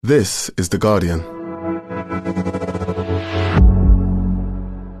This is The Guardian.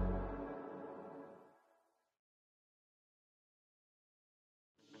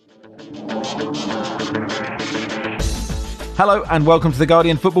 Hello and welcome to The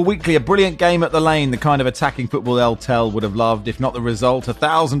Guardian Football Weekly. A brilliant game at the Lane, the kind of attacking football El Tel would have loved, if not the result.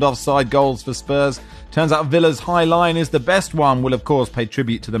 1,000 offside goals for Spurs. Turns out Villa's high line is the best one. We'll of course pay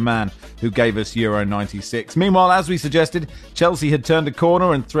tribute to the man who gave us Euro 96. Meanwhile, as we suggested, Chelsea had turned a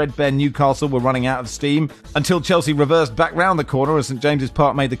corner and threadbare Newcastle were running out of steam until Chelsea reversed back round the corner as St James's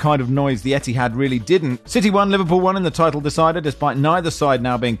Park made the kind of noise the Etihad really didn't. City won, Liverpool won in the title decider despite neither side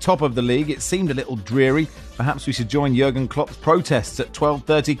now being top of the league. It seemed a little dreary. Perhaps we should join Jurgen Klopp's protests at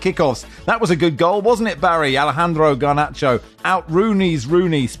 12:30 kickoffs. That was a good goal, wasn't it, Barry? Alejandro Garnacho out Rooney's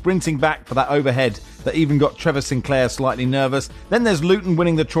Rooney, sprinting back for that overhead that even got Trevor Sinclair slightly nervous. Then there's Luton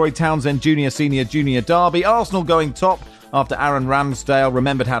winning the Troy Townsend Junior derby. Arsenal going top after Aaron Ramsdale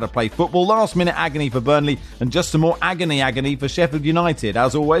remembered how to play football. Last minute agony for Burnley and just some more agony for Sheffield United.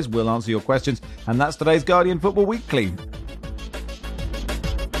 As always, we'll answer your questions, and that's today's Guardian Football Weekly.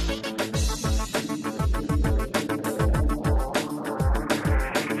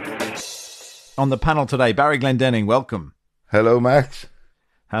 On the panel today, Barry Glendenning, welcome. Hello, Max.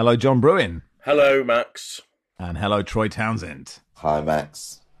 Hello, John Brewin. Hello, Max. And hello, Troy Townsend. Hi,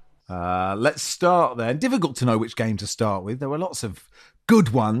 Max. Let's start then. Difficult to know which game to start with. There were lots of good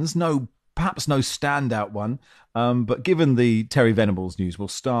ones, perhaps no standout one. But given the Terry Venables news, we'll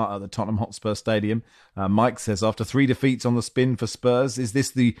start at the Tottenham Hotspur Stadium. Mike says, after 3 defeats on the spin for Spurs, is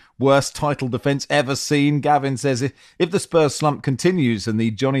this the worst title defence ever seen? Gavin says, if the Spurs slump continues and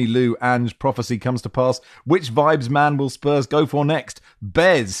the Johnny Lou Ange prophecy comes to pass, which vibes man will Spurs go for next?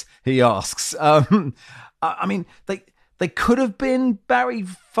 Bez, he asks. I mean, they could have been, Barry,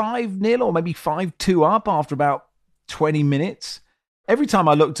 5-0 or maybe 5-2 up after about 20 minutes. Every time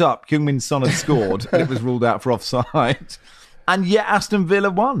I looked up, Heung-min Son had scored and it was ruled out for offside. And yet Aston Villa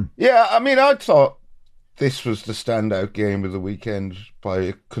won. Yeah, I mean, I thought this was the standout game of the weekend by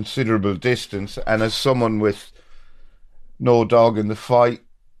a considerable distance. And as someone with no dog in the fight,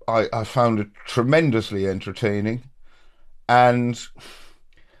 I found it tremendously entertaining. And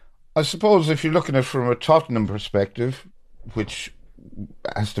I suppose if you're looking at it from a Tottenham perspective, which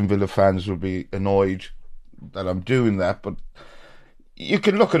Aston Villa fans will be annoyed that I'm doing that, but you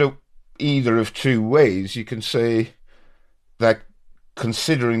can look at it either of two ways. You can say that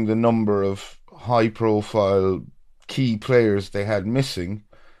considering the number of high-profile key players they had missing,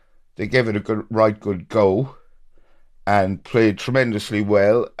 they gave it a right good go and played tremendously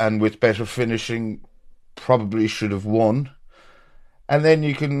well, and with better finishing probably should have won. And then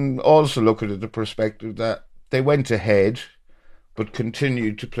you can also look at it the perspective that they went ahead but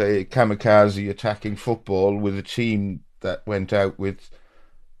continued to play kamikaze attacking football with a team that went out with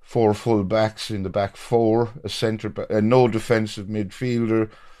 4 full backs in the back 4, a centre back, no defensive midfielder,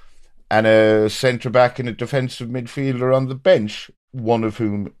 and a centre back and a defensive midfielder on the bench, one of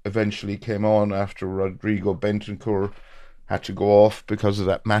whom eventually came on after Rodrigo Bentancur had to go off because of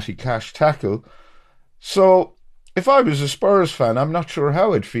that Matty Cash tackle. So if I was a Spurs fan, I'm not sure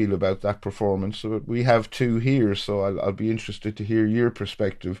how I'd feel about that performance. So we have 2 here, so I'll be interested to hear your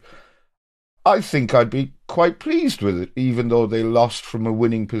perspective. I think I'd be quite pleased with it, even though they lost from a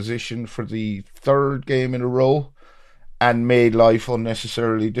winning position for the 3rd game in a row and made life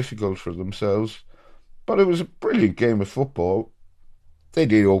unnecessarily difficult for themselves. But it was a brilliant game of football. They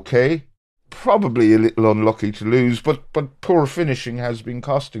did okay. Probably a little unlucky to lose, but poor finishing has been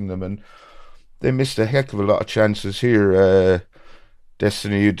costing them, and they missed a heck of a lot of chances here.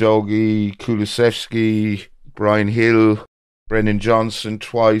 Destiny Udogie, Kulusevski, Brian Hill, Brennan Johnson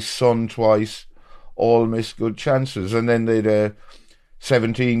twice, Son twice, all missed good chances. And then they'd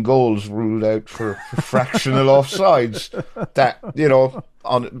 17 goals ruled out for fractional offsides. That,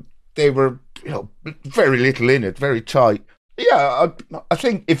 they were very little in it, very tight. Yeah, I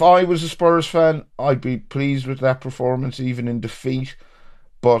think if I was a Spurs fan, I'd be pleased with that performance, even in defeat.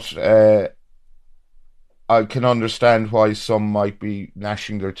 But I can understand why some might be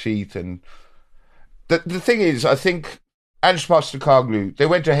gnashing their teeth. And the thing is, I think Ange Postecoglou, they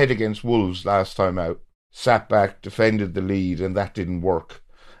went ahead against Wolves last time out, sat back, defended the lead, and that didn't work.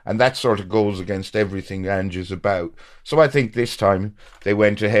 And that sort of goes against everything Ange is about. So I think this time they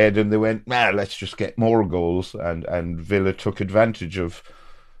went ahead and they went, let's just get more goals. And Villa took advantage of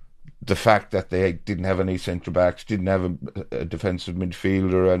the fact that they didn't have any centre-backs, didn't have a defensive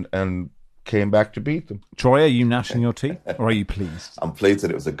midfielder, and came back to beat them. Troy, are you gnashing your teeth, or are you pleased? I'm pleased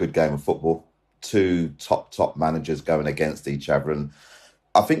that it was a good game of football. 2 top managers going against each other, and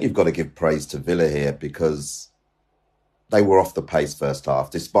I think you've got to give praise to Villa here because they were off the pace first half,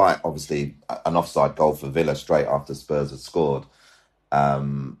 despite obviously an offside goal for Villa straight after Spurs had scored.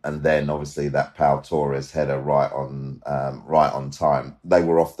 And then obviously that Pau Torres header right on time. They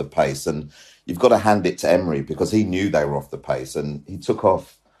were off the pace, and you've got to hand it to Emery because he knew they were off the pace, and he took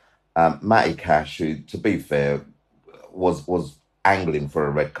off Matty Cash, who, to be fair, was angling for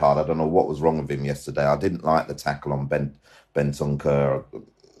a red card. I don't know what was wrong with him yesterday. I didn't like the tackle on Bentancur.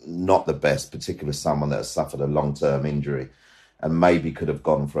 Not the best, particularly someone that has suffered a long-term injury and maybe could have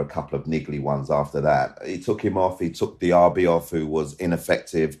gone for a couple of niggly ones after that. He took him off. He took the RB off, who was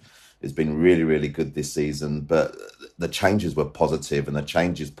ineffective. Has been really, really good this season. But the changes were positive, and the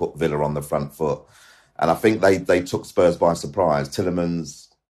changes put Villa on the front foot. And I think they took Spurs by surprise. Tielemans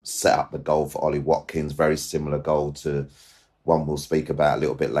set up the goal for Ollie Watkins, very similar goal to one we'll speak about a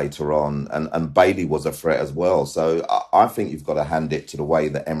little bit later on. And Bailey was a threat as well. So I think you've got to hand it to the way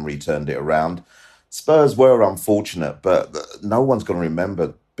that Emery turned it around. Spurs were unfortunate, but no one's going to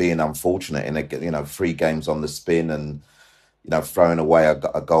remember being unfortunate in 3 games on the spin and throwing away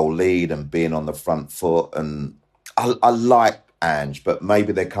a goal lead and being on the front foot. And I like Ange, but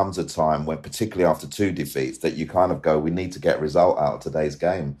maybe there comes a time when, particularly after 2 defeats, that you kind of go, we need to get a result out of today's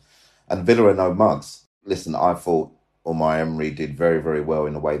game. And Villa are no mugs. Listen, I thought Unai Emery did very, very well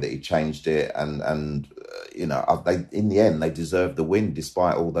in the way that he changed it, and they, in the end, they deserved the win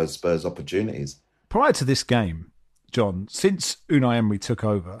despite all those Spurs opportunities. Prior to this game, John, since Unai Emery took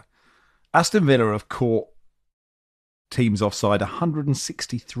over, Aston Villa have caught teams offside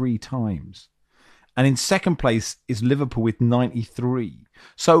 163 times. And in second place is Liverpool with 93.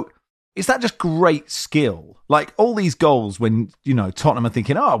 So is that just great skill? Like all these goals when, Tottenham are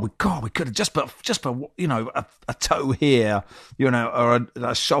thinking, we could have just put a toe here, or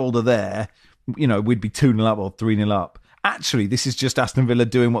a shoulder there, we'd be 2-0 up or 3-0 up. Actually, this is just Aston Villa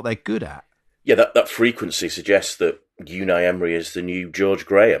doing what they're good at. Yeah, that frequency suggests that Unai Emery is the new George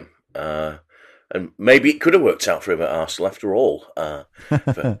Graham. And maybe it could have worked out for him at Arsenal after all.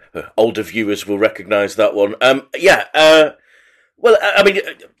 For older viewers will recognise that one. Well, I mean,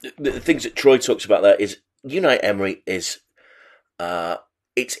 the things that Troy talks about there is Unai Emery is...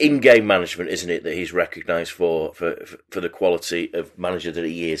 it's in-game management, isn't it, that he's recognised for the quality of manager that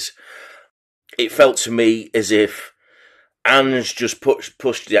he is. It felt to me as if Ange just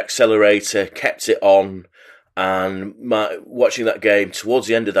pushed the accelerator, kept it on, and watching that game, towards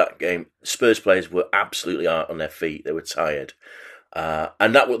the end of that game, Spurs players were absolutely out on their feet. They were tired.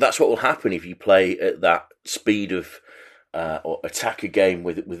 And that's what will happen if you play at that speed of or attack a game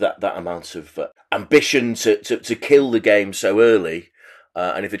with that amount of ambition to kill the game so early.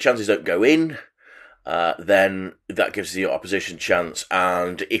 And if the chances don't go in, then that gives the opposition chance.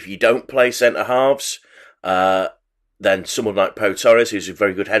 And if you don't play centre-halves, then someone like Pau Torres, who's a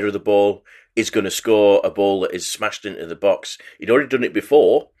very good header of the ball, is going to score a ball that is smashed into the box. He'd already done it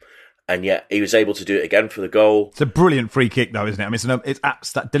before, and yet he was able to do it again for the goal. It's a brilliant free kick, though, isn't it? I mean,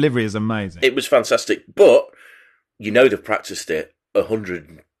 that delivery is amazing. It was fantastic, but they've practiced it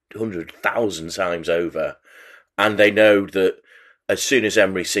 100,000 times over, and they know that as soon as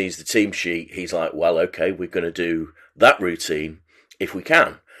Emery sees the team sheet, he's like, well, okay, we're going to do that routine if we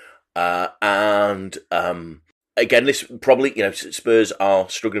can. Again, this probably, Spurs are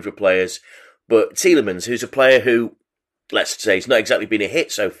struggling for players, but Tielemans, who's a player who, let's say, he's not exactly been a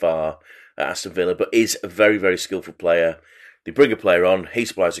hit so far at Aston Villa, but is a very, very skillful player. They bring a player on, he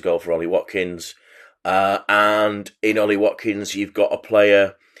supplies a goal for Ollie Watkins, and in Ollie Watkins, you've got a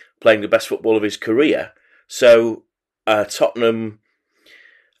player playing the best football of his career. So, Tottenham,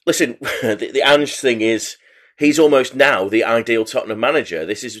 listen, the Ange thing is, he's almost now the ideal Tottenham manager.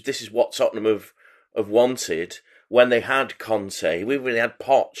 This is what Tottenham have wanted when they had Conte. We really had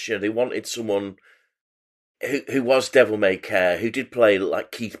Poch. They wanted someone who was devil-may-care, who did play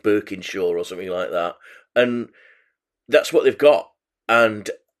like Keith Birkinshaw or something like that. And that's what they've got.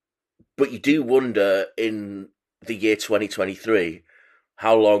 But you do wonder in the year 2023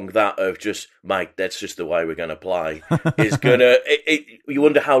 how long that of just, Mike, that's just the way we're going to play, is going to... You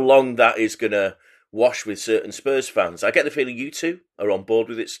wonder how long that is going to wash with certain Spurs fans. I get the feeling you two are on board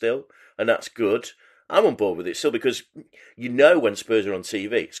with it still, and that's good. I'm on board with it still because when Spurs are on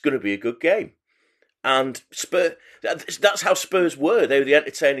TV, it's going to be a good game. And that's how Spurs were. They were the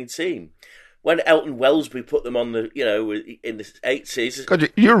entertaining team. When Elton Wellesby put them on in the 80s... God,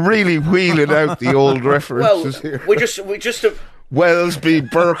 you're really wheeling out the old references here. We just Wellesby,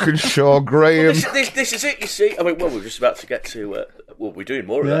 Birkinshaw, Graham... Well, this is it, you see. I mean, we're just about to get to... we're doing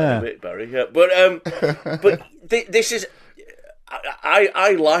more of that in a bit, Barry. Yeah. But this is...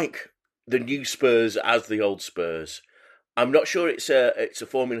 I like the new Spurs as the old Spurs. I'm not sure it's a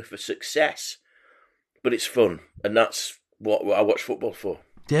formula for success, but it's fun, and that's what I watch football for.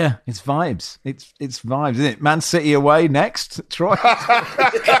 Yeah, it's vibes. It's vibes, isn't it? Man City away next, Troy.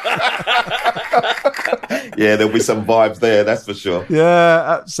 Yeah, there'll be some vibes there, that's for sure.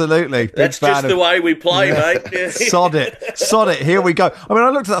 Yeah, absolutely. That's just the way we play, mate. Yeah. Sod it. Here we go. I mean, I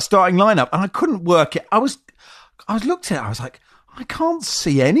looked at that starting lineup and I couldn't work it. I looked at it. I was like, I can't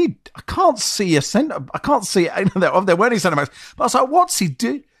see a centre. I can't see any of there. There weren't any centre backs. But I was like, what's he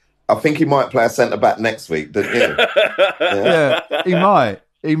do? I think he might play a centre back next week, didn't you? Yeah,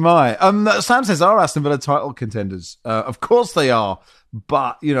 he might. Sam says, are Aston Villa title contenders? Of course they are.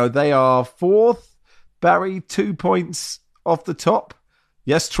 But, they are fourth. Barry, 2 points off the top.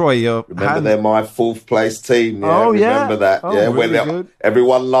 Yes, Troy. They're my fourth place team. Yeah, oh, yeah. Remember that. Oh, yeah, really when good.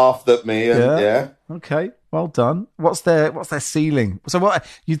 Everyone laughed at me. And, yeah. Okay. Well done. What's their ceiling? So what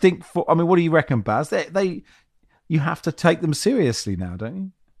you think? What do you reckon, Baz? You have to take them seriously now, don't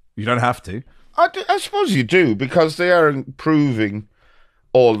you? You don't have to. I suppose you do, because they are improving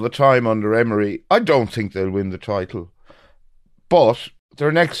all the time under Emery. I don't think they'll win the title, but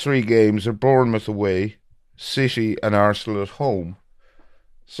their next 3 games are Bournemouth away, City and Arsenal at home.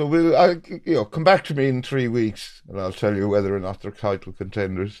 So come back to me in 3 weeks and I'll tell you whether or not they're title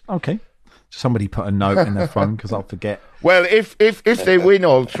contenders. Okay. Somebody put a note in their phone because I'll forget. Well, if they win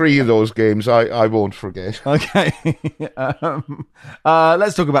all 3 of those games, I won't forget. Okay.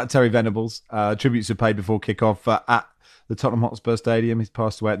 Let's talk about Terry Venables. Tributes are paid before kick-off at the Tottenham Hotspur Stadium. He's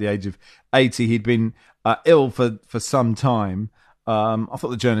passed away at the age of 80. He'd been ill for some time. I thought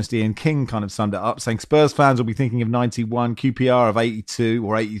the journalist Ian King kind of summed it up, saying Spurs fans will be thinking of 91, QPR of 82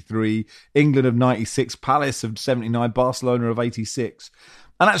 or 83, England of 96, Palace of 79, Barcelona of 86.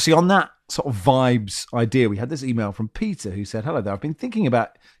 And actually on that sort of vibes idea, we had this email from Peter who said, hello there, I've been thinking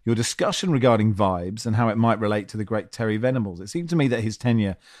about your discussion regarding vibes and how it might relate to the great Terry Venables. It seemed to me that his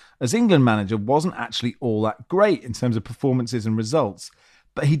tenure as England manager wasn't actually all that great in terms of performances and results,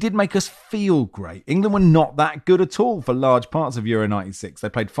 but he did make us feel great. England were not that good at all for large parts of Euro 96. They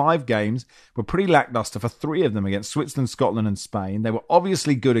played 5 games, were pretty lacklustre for 3 of them against Switzerland, Scotland and Spain. They were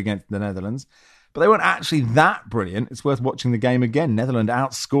obviously good against the Netherlands, but they weren't actually that brilliant. It's worth watching the game again. Netherlands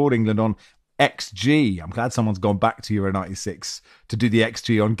outscored England on XG. I'm glad someone's gone back to Euro 96 to do the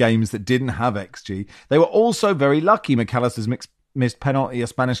XG on games that didn't have XG. They were also very lucky. McAllister's missed penalty, a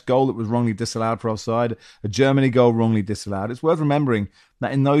Spanish goal that was wrongly disallowed for offside, a Germany goal wrongly disallowed. It's worth remembering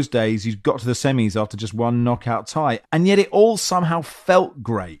that in those days, you got to the semis after just one knockout tie, and yet it all somehow felt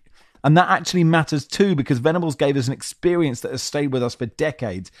great. And that actually matters too, because Venables gave us an experience that has stayed with us for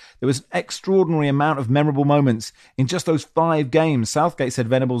decades. There was an extraordinary amount of memorable moments in just those 5 games. Southgate said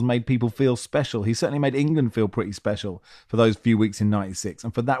Venables made people feel special. He certainly made England feel pretty special for those few weeks in 96.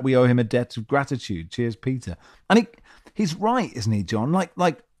 And for that, we owe him a debt of gratitude. Cheers, Peter. And he's right, isn't he, John?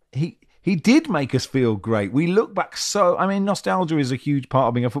 He did make us feel great. We look back nostalgia is a huge part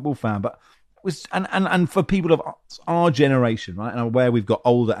of being a football fan, but and for people of our generation, right, and I'm aware we've got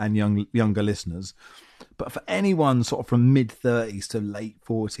older and younger listeners, but for anyone sort of from mid-30s to late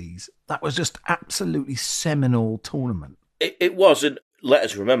 40s, that was just absolutely seminal tournament. It was, and let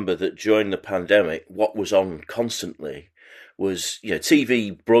us remember that during the pandemic, what was on constantly was,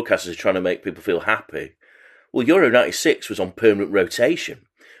 TV broadcasters trying to make people feel happy. Well, Euro 96 was on permanent rotation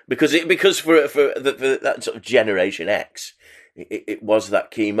because for that sort of Generation X, it was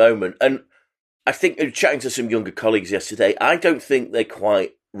that key moment. And I think, chatting to some younger colleagues yesterday, I don't think they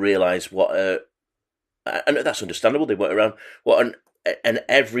quite realise and that's understandable, they weren't around, what an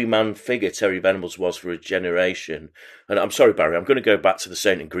everyman figure Terry Venables was for a generation. And I'm sorry, Barry, I'm going to go back to the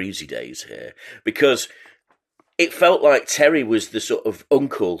Saint and Greavesy days here, because it felt like Terry was the sort of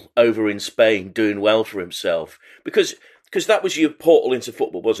uncle over in Spain doing well for himself, because that was your portal into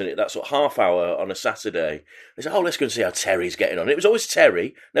football, wasn't it? That sort of half hour on a Saturday. They said, let's go and see how Terry's getting on. It was always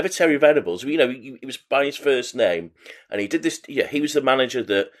Terry, never Terry Venables. He was by his first name. And he did this, he was the manager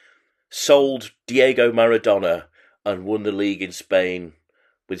that sold Diego Maradona and won the league in Spain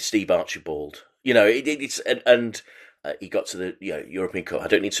with Steve Archibald. He got to the European Cup. I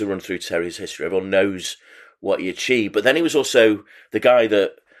don't need to run through Terry's history. Everyone knows what he achieved. But then he was also the guy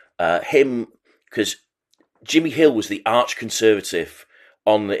that because Jimmy Hill was the arch conservative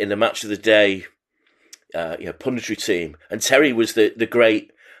in the match of the day, punditry team, and Terry was the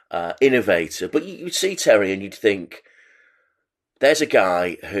great innovator. But you'd see Terry and you'd think, there's a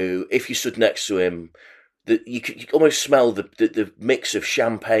guy who, if you stood next to him, you could almost smell the mix of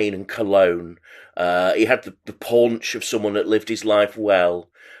champagne and cologne. He had the paunch of someone that lived his life well,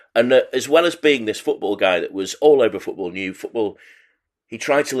 and as well as being this football guy that was all over football, knew football, he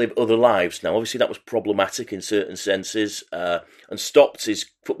tried to live other lives. Now, obviously, that was problematic in certain senses, and stopped his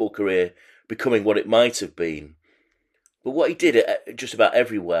football career becoming what it might have been. But what he did at just about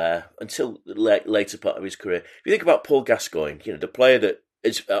everywhere until the later part of his career. If you think about Paul Gascoigne, the player that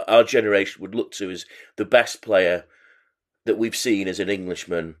our generation would look to as the best player that we've seen as an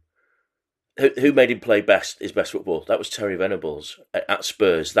Englishman, who made him play his best football? That was Terry Venables at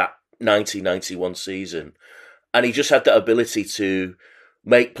Spurs, that 1991 season. And he just had that ability to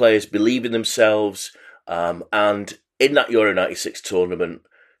make players believe in themselves. And in that Euro 96 tournament,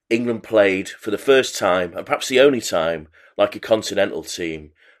 England played for the first time, and perhaps the only time, like a continental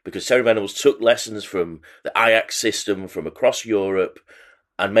team, because Terry Venables took lessons from the Ajax system from across Europe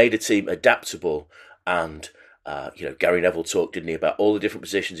and made a team adaptable. And, Gary Neville talked, didn't he, about all the different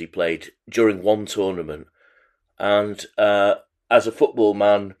positions he played during one tournament. And as a football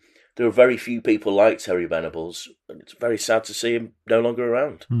man, there are very few people like Terry Venables, and it's very sad to see him no longer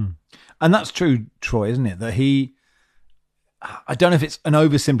around. And that's true, Troy, isn't it? That I don't know if it's an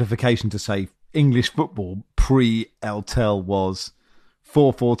oversimplification to say English football pre-Eltel was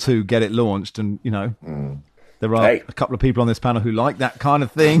 4-4-2, get it launched, and, there are a couple of people on this panel who like that kind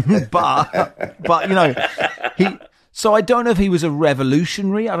of thing, but so I don't know if he was a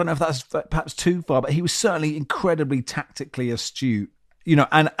revolutionary. I don't know if that's perhaps too far, but he was certainly incredibly tactically astute,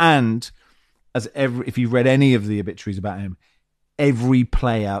 and if you've read any of the obituaries about him, every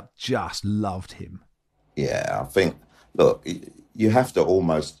player just loved him. Yeah, I think, look, you have to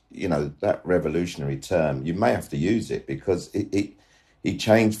almost, that revolutionary term, you may have to use it because he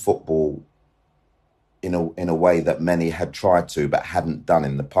changed football in a way that many had tried to but hadn't done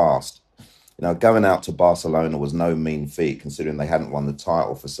in the past. Going out to Barcelona was no mean feat considering they hadn't won the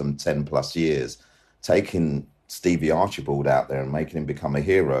title for some 10 plus years. Taking Stevie Archibald out there and making him become a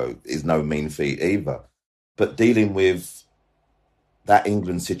hero is no mean feat either. But dealing with that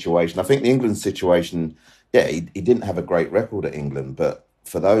England situation, I think the England situation, he didn't have a great record at England, but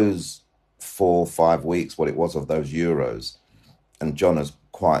for those 4 or 5 weeks, what it was of those Euros, and John has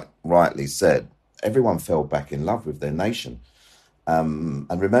quite rightly said, everyone fell back in love with their nation. And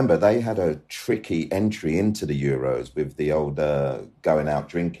remember, they had a tricky entry into the Euros with the old going out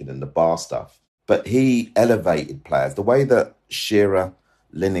drinking and the bar stuff. But he elevated players. The way that Shearer,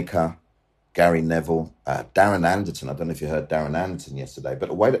 Lineker, Gary Neville, Darren Anderton, I don't know if you heard Darren Anderton yesterday, but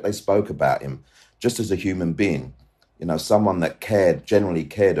the way that they spoke about him, just as a human being, someone that generally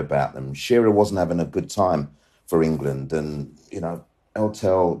cared about them. Shearer wasn't having a good time for England. And,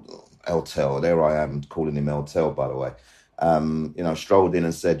 Eltel, there I am calling him Eltel, by the way, strolled in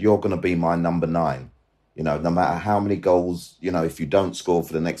and said, "You're going to be my number 9. No matter how many goals, if you don't score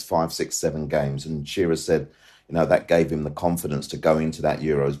for the next 5, 6, 7 games." And Shearer said, that gave him the confidence to go into that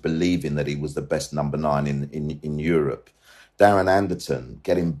Euros, believing that he was the best number 9 in Europe. Darren Anderton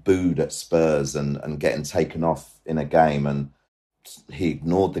getting booed at Spurs and getting taken off in a game. And he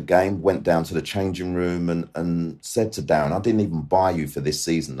ignored the game, went down to the changing room and said to Darren, "I didn't even buy you for this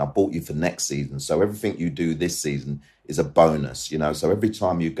season. I bought you for next season. So everything you do this season is a bonus, So every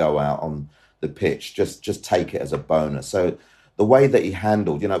time you go out on the pitch, just take it as a bonus." So the way that he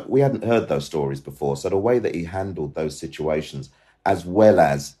handled, we hadn't heard those stories before. So the way that he handled those situations, as well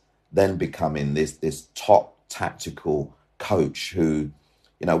as then becoming this top tactical coach who,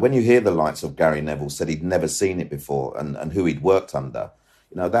 when you hear the likes of Gary Neville said he'd never seen it before and who he'd worked under,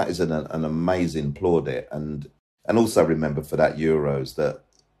 that is an amazing plaudit. And also remember for that Euros that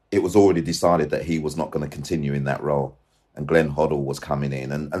it was already decided that he was not going to continue in that role. And Glenn Hoddle was coming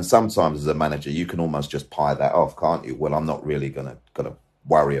in. And sometimes as a manager, you can almost just pie that off, can't you? Well, I'm not really going to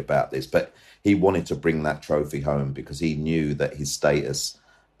worry about this. But he wanted to bring that trophy home because he knew that his status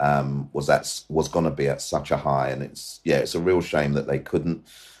was going to be at such a high. And it's a real shame that they couldn't,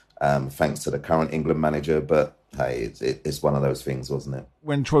 thanks to the current England manager. But hey, it's one of those things, wasn't it?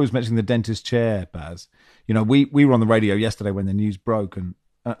 When Troy was mentioning the dentist chair, Baz, we were on the radio yesterday when the news broke, and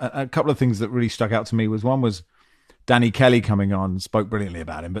a couple of things that really stuck out to me was one was Danny Kelly coming on spoke brilliantly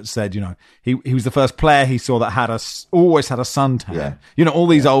about him, but said, he was the first player he saw that always had a suntan. Yeah. All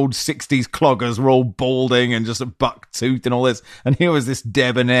these old 60s cloggers were all balding and just a buck tooth and all this. And here was this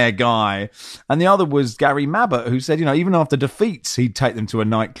debonair guy. And the other was Gary Mabbott, who said, even after defeats, he'd take them to a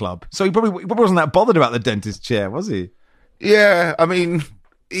nightclub. So he probably wasn't that bothered about the dentist chair, was he? Yeah, I mean,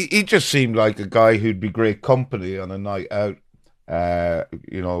 he just seemed like a guy who'd be great company on a night out.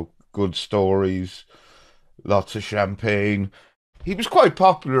 Good stories. Lots of champagne. He was quite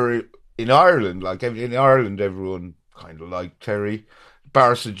popular in Ireland. Like in Ireland, everyone kind of liked Terry.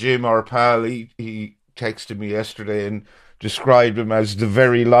 Barca Jim, our pal, he texted me yesterday and described him as the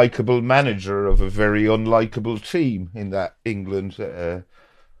very likeable manager of a very unlikable team in that England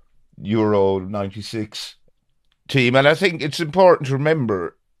Euro 96 team. And I think it's important to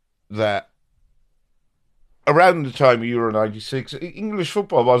remember that around the time of Euro 96, English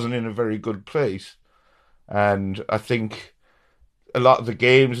football wasn't in a very good place. And I think a lot of the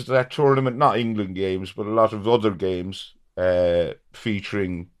games at that tournament, not England games, but a lot of other games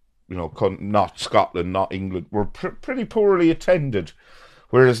featuring, not Scotland, not England, were pretty poorly attended.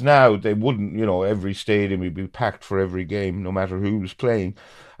 Whereas now they wouldn't, every stadium would be packed for every game, no matter who was playing.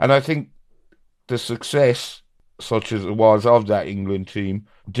 And I think the success, such as it was of that England team,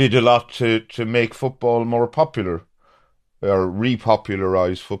 did a lot to make football more popular, or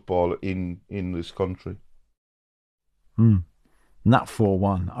repopularise football in this country. And that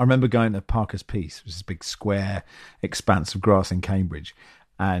 4-1. I remember going to Parker's Piece, which is this big square expanse of grass in Cambridge,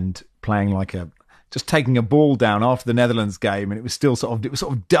 and playing just taking a ball down after the Netherlands game, and it was sort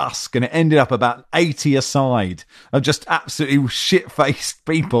of dusk, and it ended up about 80 aside of just absolutely shit-faced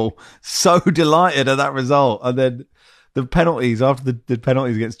people, so delighted at that result. And then the penalties, after the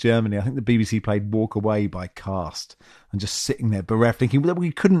penalties against Germany, I think the BBC played Walk Away by Cast, and just sitting there bereft, thinking that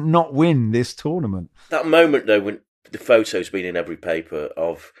we couldn't not win this tournament. That moment, though, when the photo's been in every paper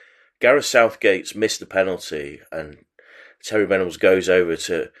of Gareth Southgate's missed the penalty, and Terry Venables goes over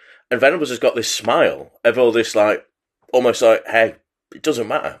to... And Venables has got this smile of all this, almost like, hey, it doesn't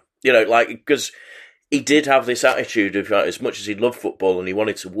matter. Because he did have this attitude of, as much as he loved football and he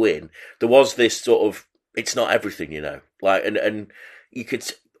wanted to win, there was this sort of, it's not everything, and you could,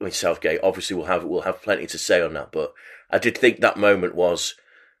 Southgate obviously will have plenty to say on that, but I did think that moment was,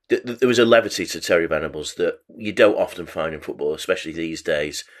 there was a levity to Terry Venables that you don't often find in football, especially these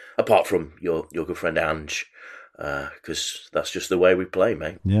days, apart from your good friend Ange. Because that's just the way we play,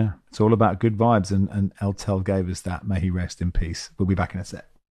 mate. Yeah, it's all about good vibes, and El Tel gave us that. May he rest in peace. We'll be back in a sec.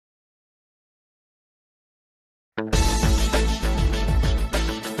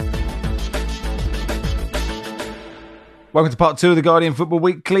 Welcome to part 2 of the Guardian Football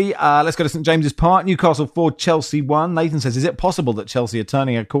Weekly. Let's go to St James's Park. Newcastle 4, Chelsea 1. Nathan says, is it possible that Chelsea are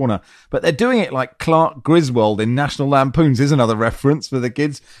turning a corner? But they're doing it like Clark Griswold in National Lampoons. Here's another reference for the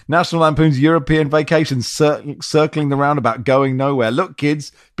kids. National Lampoon's European Vacation, circling the roundabout, going nowhere. Look,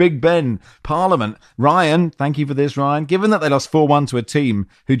 kids, Big Ben, Parliament. Ryan, thank you for this, Ryan. Given that they lost 4-1 to a team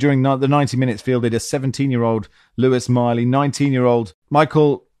who during the 90 minutes fielded a 17-year-old Lewis Miley, 19-year-old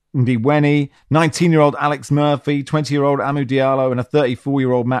Michael Ndiweni, 19-year-old Alex Murphy, 20-year-old Amu Diallo, and a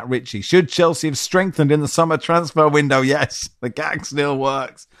 34-year-old Matt Ritchie. Should Chelsea have strengthened in the summer transfer window? Yes, the gag still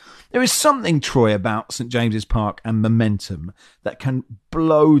works. There is something, Troy, about St James's Park and momentum that can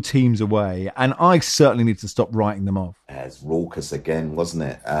blow teams away, and I certainly need to stop writing them off. It's raucous again, wasn't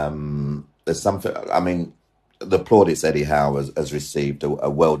it? There's something, the plaudits Eddie Howe has received are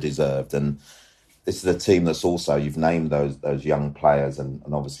well-deserved, and this is a team that's also, you've named those young players, and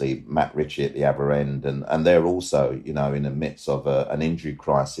obviously Matt Ritchie at the other end, and they're also, in the midst of an injury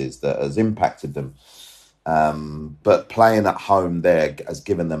crisis that has impacted them. But playing at home there has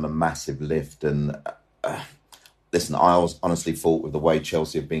given them a massive lift. And listen, I honestly thought with the way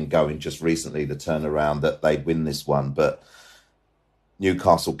Chelsea have been going just recently, the turnaround, that they'd win this one. But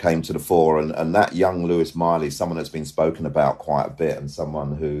Newcastle came to the fore, and that young Lewis Miley, someone that's been spoken about quite a bit, and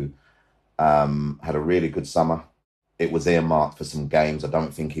someone who had a really good summer. It was earmarked for some games. I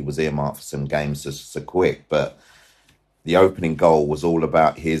don't think he was earmarked for some games so quick, but the opening goal was all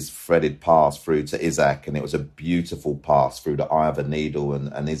about his threaded pass through to Isaac, and it was a beautiful pass through the eye of a needle,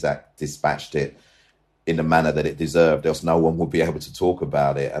 and Isaac dispatched it in the manner that it deserved, else no one would be able to talk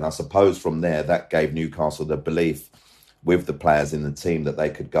about it. And I suppose from there, that gave Newcastle the belief with the players in the team that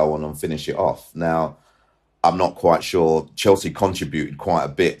they could go on and finish it off. Now, I'm not quite sure. Chelsea contributed quite a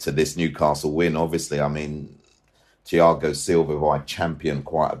bit to this Newcastle win, obviously. Thiago Silva, who I championed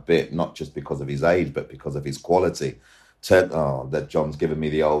quite a bit, not just because of his age, but because of his quality. That John's giving me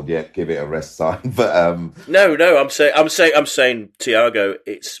the old, give it a rest sign. But No, I'm saying Thiago,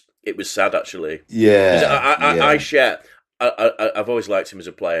 it was sad, actually. Yeah. I share. I've always liked him as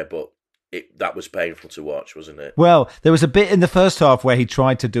a player, but that was painful to watch, wasn't it? Well, there was a bit in the first half where he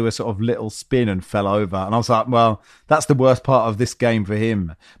tried to do a sort of little spin and fell over. And I was like, well, that's the worst part of this game for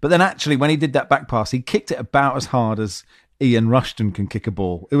him. But then actually, when he did that back pass, he kicked it about as hard as Ian Rushden can kick a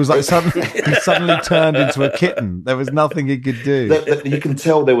ball. It was like he suddenly turned into a kitten. There was nothing he could do. You can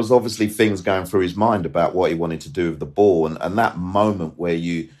tell there was obviously things going through his mind about what he wanted to do with the ball. And that moment where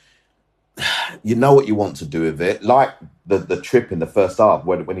you know what you want to do with it, like the trip in the first half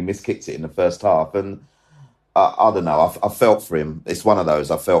when he miskicked it in the first half. And I don't know, I felt for him. It's one of those,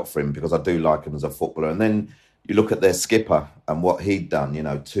 I felt for him because I do like him as a footballer. And then you look at their skipper and what he'd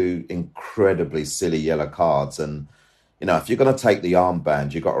done, 2 incredibly silly yellow cards. And, if you're going to take the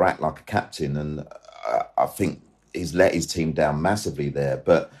armband, you've got to act like a captain. And I think he's let his team down massively there.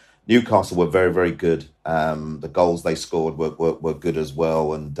 But Newcastle were very, very good. The goals they scored were good as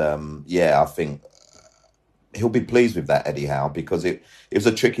well. And I think he'll be pleased with that, Eddie Howe, because it was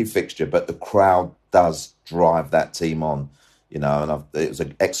a tricky fixture, but the crowd does drive that team on, and it was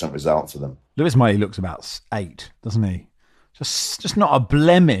an excellent result for them. Lewis May looks about 8, doesn't he? Just not a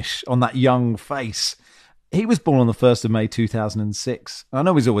blemish on that young face. He was born on the 1st of May 2006. I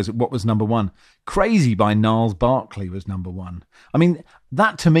know he's always what was number 1. Crazy by Niles Barkley was number 1. I mean,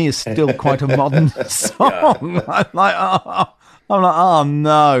 that to me is still quite a modern song. I'm like, oh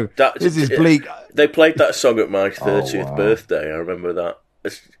no, this is bleak. They played that song at my 30th birthday. I remember that.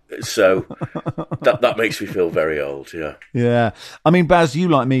 So that makes me feel very old. Yeah. Yeah. I mean, Baz, you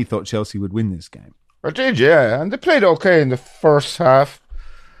like me thought Chelsea would win this game. I did, yeah, and they played okay in the first half.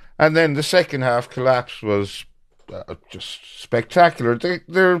 And then the second half collapse was just spectacular.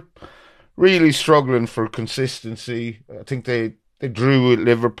 They're really struggling for consistency. I think they drew with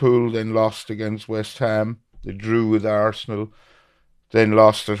Liverpool, then lost against West Ham. They drew with Arsenal, then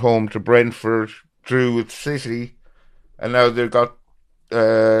lost at home to Brentford, drew with City, and now they've got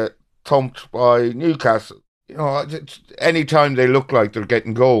thumped by Newcastle. Any time they look like they're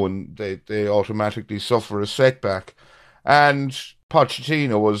getting going, they automatically suffer a setback. And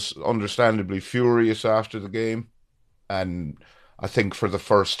Pochettino was understandably furious after the game, and I think for the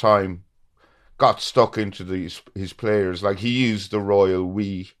first time got stuck into his players. Like, he used the royal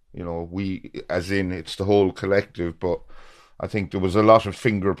we as in it's the whole collective, but I think there was a lot of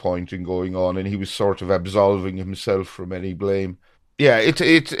finger pointing going on, and he was sort of absolving himself from any blame. Yeah,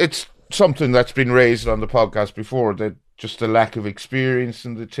 it's something that's been raised on the podcast before, that just the lack of experience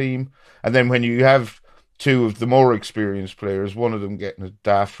in the team, and then when you have two of the more experienced players, one of them getting a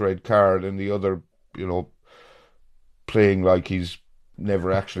daft red card and the other, playing like he's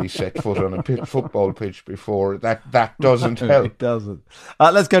never actually set foot on a football pitch before, that doesn't help. It doesn't.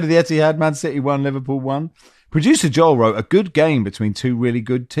 Let's go to the Etihad. Man City 1, Liverpool 1. Producer Joel wrote, a good game between two really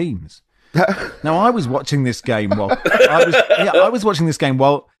good teams. Now, I was watching this game while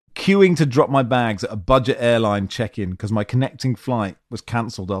queuing to drop my bags at a budget airline check-in because my connecting flight was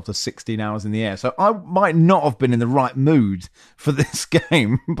cancelled after 16 hours in the air. So I might not have been in the right mood for this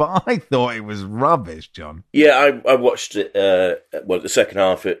game, but I thought it was rubbish, John. Yeah, I watched it, the second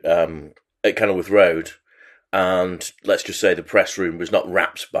half at Kenilworth Road, and let's just say the press room was not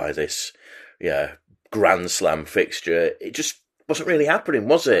wrapped by this Grand Slam fixture. It just wasn't really happening,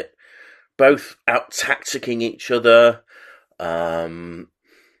 was it? Both out-tacticking each other.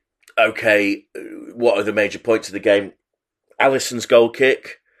 Okay, what are the major points of the game? Alisson's goal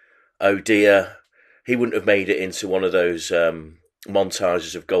kick. Oh dear. He wouldn't have made it into one of those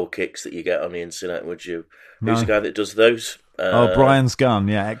montages of goal kicks that you get on the internet, would you? No. Who's the guy that does those? Brian's gun.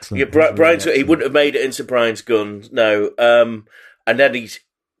 Yeah, excellent. Yeah, Brian's. He wouldn't have made it into Brian's gun, no. And then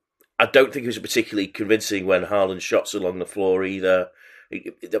I don't think he was particularly convincing when Haaland shots along the floor either.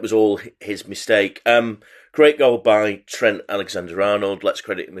 That was all his mistake. Great goal by Trent Alexander-Arnold. Let's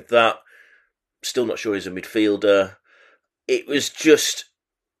credit him with that. Still not sure he's a midfielder. It was just...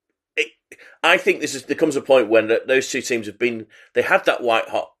 I think there comes a point when those two teams they had that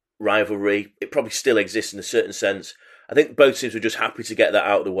white-hot rivalry. It probably still exists in a certain sense. I think both teams were just happy to get that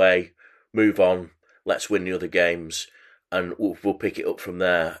out of the way, move on, let's win the other games, and we'll pick it up from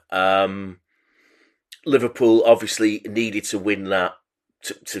there. Liverpool obviously needed to win that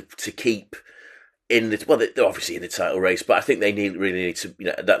to keep in the... Well, they're obviously in the title race, but I think they really need to...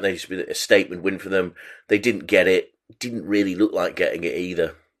 that needs to be a statement win for them. They didn't get it. Didn't really look like getting it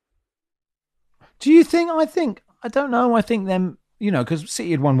either. Do you think... I don't know. I think them... because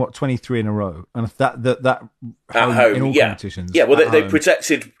City had won, 23 in a row? And that at home, in all competitions. Yeah, well, they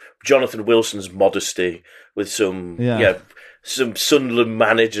protected Jonathan Wilson's modesty with some Sunderland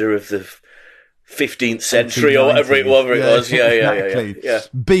manager of the 15th century or whatever it was. Yeah, exactly. Yeah.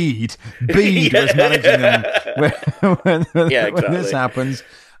 Bede was managing them when this happens.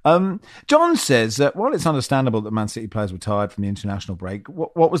 John says that while it's understandable that Man City players were tired from the international break,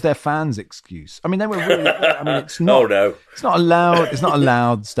 what was their fans' excuse? I mean, they were really... it's not... Oh, no. It's not a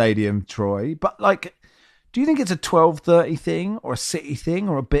loud stadium, Troy, but do you think it's a 12:30 thing or a City thing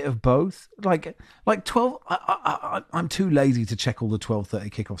or a bit of both? Like 12... I'm too lazy to check all the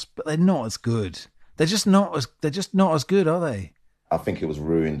 12:30 kickoffs, but they're not as good. They're just not as good, are they? I think it was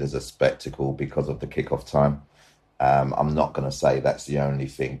ruined as a spectacle because of the kickoff time. I'm not going to say that's the only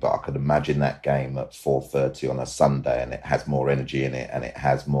thing, but I could imagine that game at 4:30 on a Sunday, and it has more energy in it, and it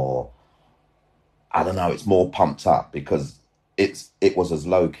has more... I don't know, it's more pumped up because it was as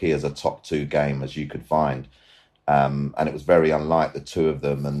low-key as a top two game as you could find. And it was very unlike the two of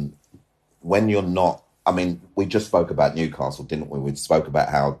them. And when you're not I mean, we just spoke about Newcastle, didn't we? We spoke about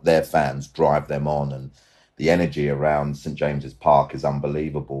how their fans drive them on, and the energy around St James's Park is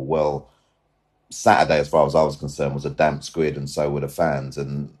unbelievable. Well, Saturday, as far as I was concerned, was a damp squid, and so were the fans.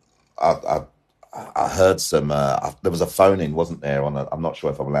 And I heard some. There was a phone in, wasn't there? I'm not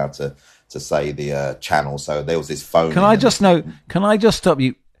sure if I'm allowed to say the channel. So there was this phone. Can I just stop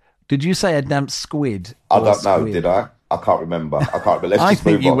you? Did you say a damp squid? I don't know. Did I? I can't remember. Let's I just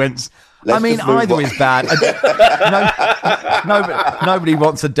think move you on. went. Let's I mean, just move either on. is bad. Nobody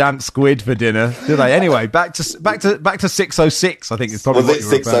wants a damp squid for dinner, do they? Anyway, back to 606. I think it's probably Was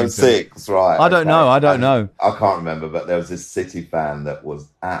it 606? Right. I don't know. I don't know. I can't remember, but there was this City fan that was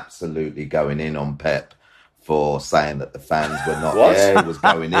absolutely going in on Pep for saying that the fans were not. What? Yeah, he was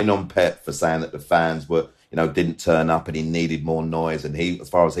going in on Pep for saying that the fans were, didn't turn up and he needed more noise. And he, as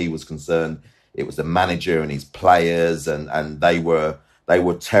far as he was concerned, it was the manager and his players, and they were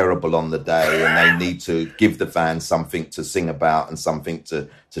terrible on the day, and they need to give the fans something to sing about and something to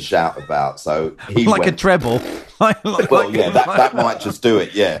shout about. So he like a treble. That might just do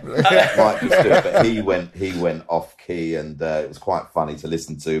it. Yeah, that might just do it. But he went off key, and it was quite funny to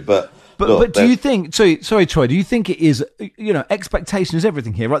listen to. But do you think? Sorry, Troy. Do you think it is? Expectation is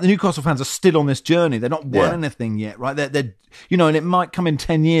everything here, right? The Newcastle fans are still on this journey. They're not won anything yet, right? They're and it might come in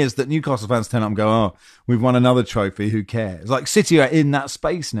 10 years that Newcastle fans turn up and go, "Oh, we've won another trophy. Who cares?" Like City are in that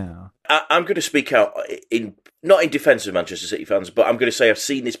space now. I'm going to speak out not in defence of Manchester City fans, but I'm going to say I've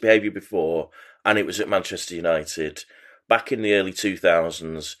seen this behaviour before, and it was at Manchester United back in the early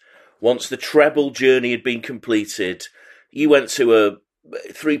 2000s. Once the treble journey had been completed, you went to a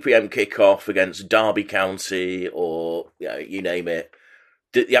 3 p.m. kickoff against Derby County, or you name it.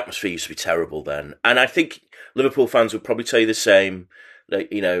 The atmosphere used to be terrible then, and I think Liverpool fans would probably tell you the same.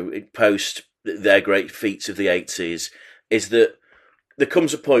 Post their great feats of the 80s, is that there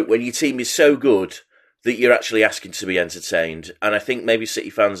comes a point when your team is so good that you're actually asking to be entertained, and I think maybe City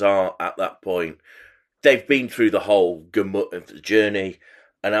fans are at that point. They've been through the whole gamut of the journey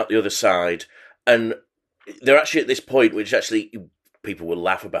and out the other side, and they're actually at this point which actually people will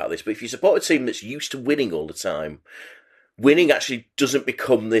laugh about this, but if you support a team that's used to winning all the time, winning actually doesn't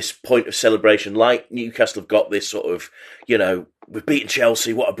become this point of celebration like Newcastle have got this sort of, we've beaten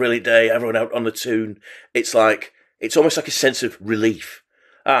Chelsea, what a brilliant day, everyone out on the tune. It's almost like a sense of relief.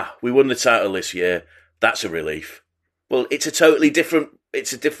 We won the title this year, that's a relief. Well, it's a totally different.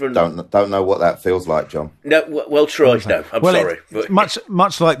 It's a different. Don't know what that feels like, John. No, well, Troy, no, I'm sorry. But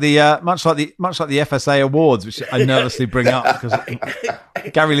Much like the FSA awards, which I nervously bring up because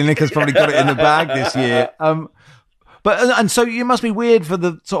Gary Lineker's probably got it in the bag this year. But so you must be weird for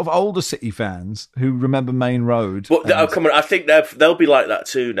the sort of older City fans who remember Main Road. Well, come on, I think they'll be like that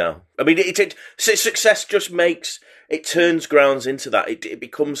too now. I mean, success just turns grounds into that. It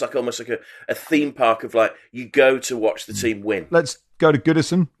becomes like almost like a theme park of like you go to watch the team win. Let's go to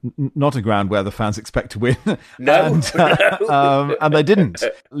Goodison, not a ground where the fans expect to win. No, and they didn't.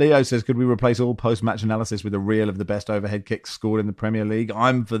 Leo says, could we replace all post-match analysis with a reel of the best overhead kicks scored in the Premier League?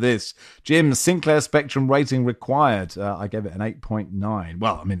 I'm for this. Jim, Sinclair Spectrum rating required. I gave it an 8.9.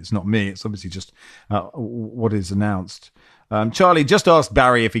 Well, I mean, it's not me. It's obviously just what is announced. Charlie just asked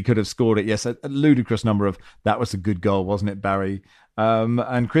Barry if he could have scored it. Yes, a ludicrous number of, that was a good goal, wasn't it, Barry?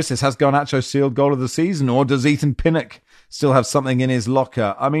 And Chris says, has Garnacho sealed goal of the season, or does Ethan Pinnock still have something in his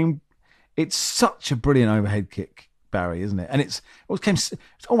locker? I mean, it's such a brilliant overhead kick, Barry, isn't it? And it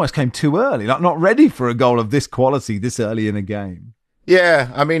almost came too early, like not ready for a goal of this quality this early in a game.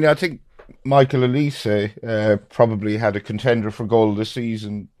 Yeah, I mean, I think Michael Elise probably had a contender for goal of the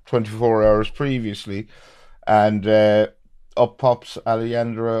season 24 hours previously, and up pops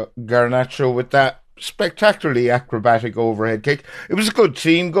Alejandro Garnacho with that spectacularly acrobatic overhead kick. It was a good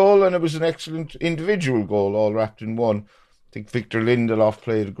team goal, and it was an excellent individual goal, all wrapped in one. I think Victor Lindelof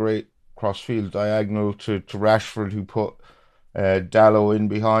played a great crossfield diagonal to Rashford, who put Dallo in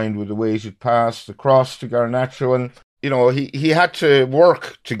behind with a weighted pass across to Garnacho, and he had to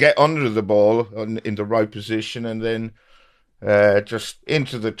work to get under the ball in the right position, and then just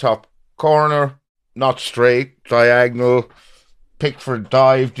into the top corner, not straight, diagonal. Pickford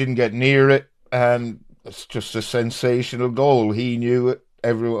dived, didn't get near it, and it's just a sensational goal. He knew it.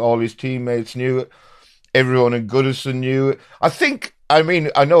 All his teammates knew it. Everyone in Goodison knew it.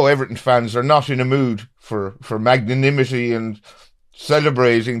 I know Everton fans are not in a mood for magnanimity and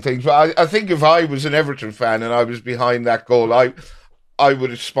celebrating things, but I think if I was an Everton fan and I was behind that goal, I would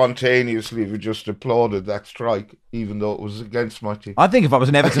have spontaneously just applauded that strike, even though it was against my team. I think if I was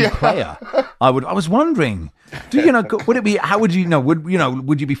an Everton player, I was wondering, would it be? How would you know?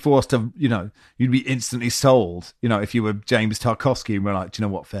 Would you be forced to? You'd be instantly sold. If you were James Tarkowski and we're like, do you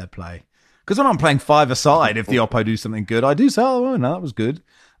know what? Fair play. Because when I'm playing five-a-side, if the Oppo do something good, I do say, oh, no, that was good.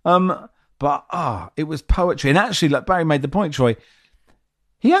 It was poetry. And actually, like Barry made the point, Troy,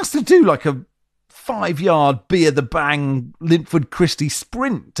 he has to do like a 5-yard beer the bang Linford Christie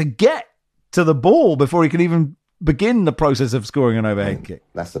sprint to get to the ball before he can even begin the process of scoring an overhead kick.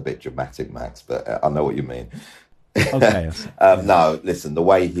 That's a bit dramatic, Max, but I know what you mean. Okay. No, listen, the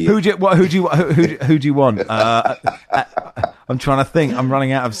way he... Who do you want? I'm trying to think. I'm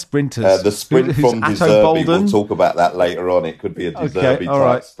running out of sprinters. The sprint from De Zerbi, we'll talk about that later on. It could be a De Zerbi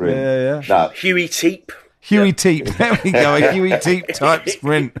type sprint. Yeah. No. Huey Teep. Huey Teep. There we go. A Huey Teep type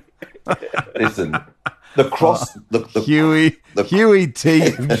sprint. Listen, the cross... Huey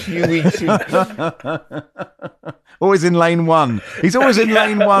Teep. Huey Always in lane one. He's always in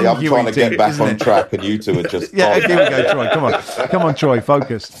lane one. I'm trying to get back on it? track, and you two are just... Yeah, here we go, Troy. Come on, Troy.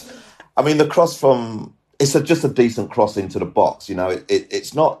 Focus. I mean, the cross from... It's just a decent cross into the box. You know,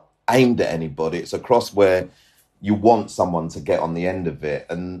 it's not aimed at anybody. It's a cross where you want someone to get on the end of it.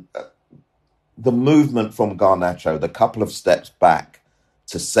 And the movement from Garnacho, the couple of steps back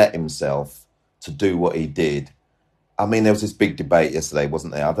to set himself to do what he did. I mean, there was this big debate yesterday,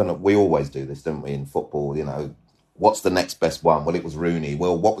 wasn't there? I don't know. We always do this, don't we, in football? You know, what's the next best one? Well, it was Rooney.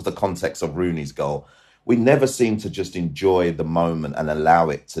 Well, what was the context of Rooney's goal? We never seem to just enjoy the moment and allow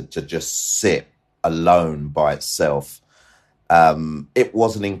it to just sit alone by itself. It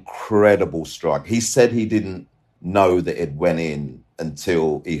was an incredible strike. He said he didn't know that it went in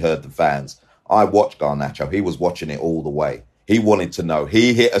until he heard the fans. I watched Garnacho. He was watching it all the way. He wanted to know.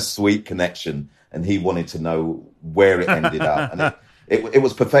 He hit a sweet connection and he wanted to know where it ended up. And it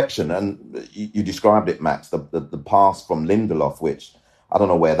was perfection. And you described it, Max, the pass from Lindelof, which I don't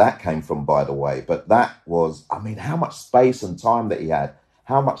know where that came from, by the way. But that was, I mean, how much space and time that he had.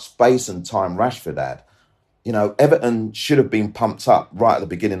 How much space and time Rashford had. You know, Everton should have been pumped up right at the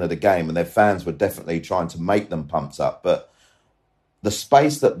beginning of the game, and their fans were definitely trying to make them pumped up. But the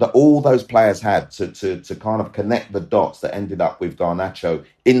space that all those players had to kind of connect the dots that ended up with Garnacho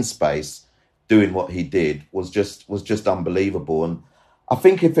in space doing what he did was just unbelievable. And I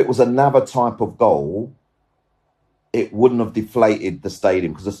think if it was another type of goal, it wouldn't have deflated the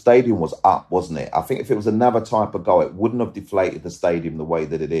stadium, because the stadium was up, wasn't it? I think if it was another type of goal, it wouldn't have deflated the stadium the way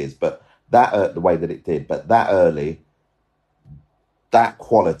that it is, but that the way that it did. But that early, that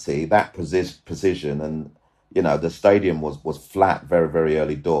quality, that precision, and you know, the stadium was flat very, very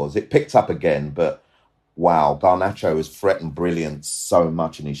early doors. It picked up again, but wow, Garnacho has threatened brilliance so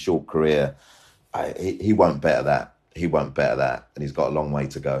much in his short career. He won't better that. He won't better that, and he's got a long way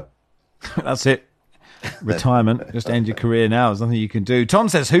to go. That's it. Retirement. Just end your career now. There's nothing you can do. Tom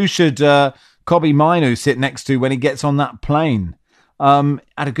says, who should Kobbie Mainoo sit next to when he gets on that plane? Had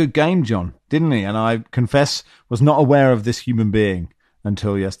a good game, John, didn't he? And I confess, was not aware of this human being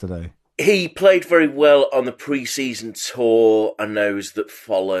until yesterday. He played very well on the pre-season tour, and those that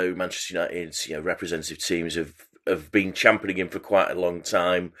follow Manchester United's representative teams have been championing him for quite a long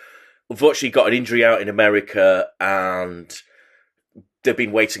time. Unfortunately, got an injury out in America, and they've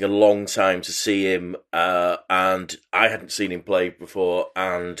been waiting a long time to see him, and I hadn't seen him play before,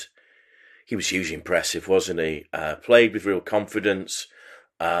 and he was hugely impressive, wasn't he? Played with real confidence.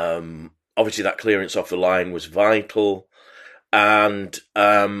 Obviously, that clearance off the line was vital, and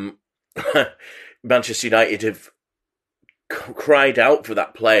Manchester United have cried out for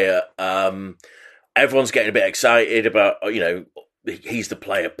that player. Everyone's getting a bit excited about, he's the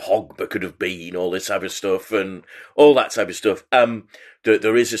player Pogba could have been, all this type of stuff, and all that type of stuff.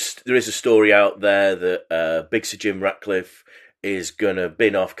 There is a story out there that Big Sir Jim Ratcliffe is going to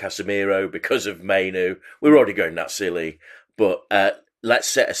bin off Casemiro because of Mainoo. We're already going that silly, but let's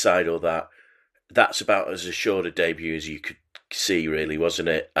set aside all that. That's about as assured a debut as you could see, really, wasn't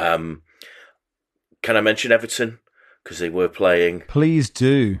it? Can I mention Everton? Because they were playing. Please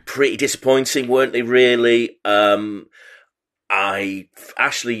do. Pretty disappointing, weren't they, really?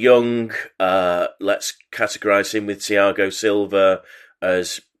 Ashley Young, let's categorise him with Thiago Silva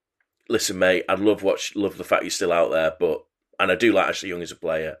as, listen, mate, I love the fact you're still out there, and I do like Ashley Young as a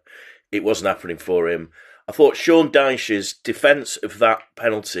player. It wasn't happening for him. I thought Sean Dyche's defence of that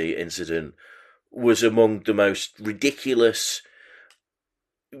penalty incident was among the most ridiculous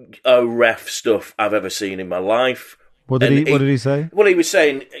ref stuff I've ever seen in my life. What did he say? Well, he was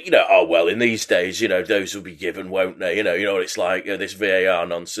saying, in these days, those will be given, won't they? You know what it's like, this VAR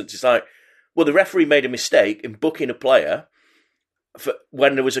nonsense. It's like, well, the referee made a mistake in booking a player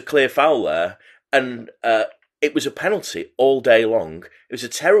when there was a clear foul there, and it was a penalty all day long. It was a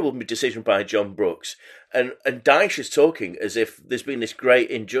terrible decision by John Brooks, and Dyche is talking as if there's been this great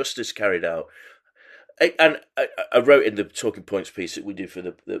injustice carried out. I wrote in the talking points piece that we do for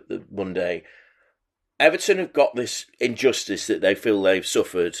the Monday, Everton have got this injustice that they feel they've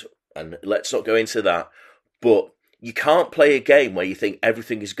suffered, and let's not go into that, but you can't play a game where you think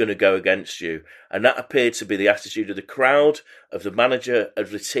everything is going to go against you. And that appeared to be the attitude of the crowd, of the manager, of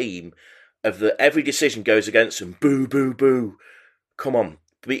the team, every decision goes against them. Boo, boo, boo. Come on.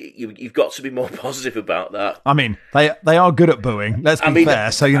 You've got to be more positive about that. I mean, they are good at booing. Let's be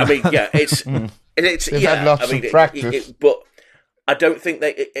fair. So, it's They've had lots of practice. But I don't think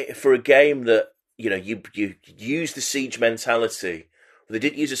for a game that, you use the siege mentality, they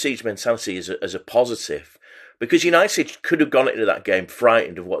didn't use the siege mentality as a positive. Because United could have gone into that game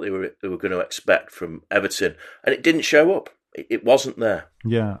frightened of what they were going to expect from Everton, and it didn't show up. It wasn't there.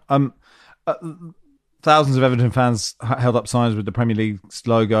 Yeah. Thousands of Everton fans held up signs with the Premier League's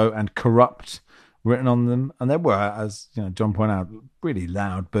logo and "corrupt" written on them, and there were, as John pointed out, really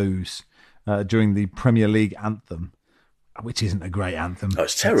loud boos during the Premier League anthem, which isn't a great anthem. Oh,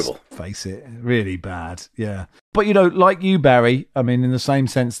 it's terrible. Let's face it, really bad. Yeah, but like you, Barry. I mean, in the same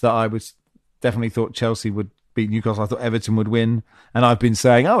sense that I was definitely thought Chelsea would beat Newcastle, I thought Everton would win, and I've been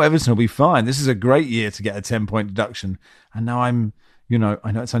saying, Everton will be fine. This is a great year to get a 10-point deduction, and now I'm, I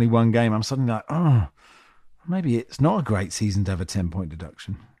know it's only one game. I'm suddenly like, maybe it's not a great season to have a 10-point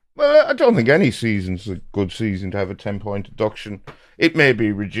deduction. Well, I don't think any season's a good season to have a 10-point deduction. It may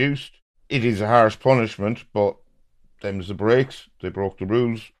be reduced. It is a harsh punishment, but them's the breaks. They broke the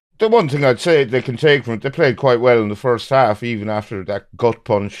rules. The one thing I'd say they can take from it, they played quite well in the first half, even after that gut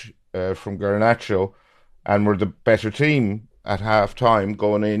punch from Garnacho, and were the better team at half-time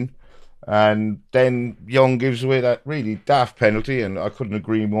going in. And then Young gives away that really daft penalty, and I couldn't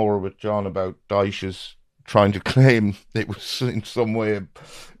agree more with John about Dyche's trying to claim it was in some way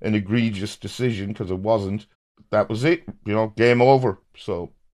an egregious decision, because it wasn't. That was it, game over.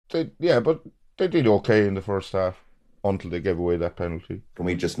 So, but they did okay in the first half until they gave away that penalty. Can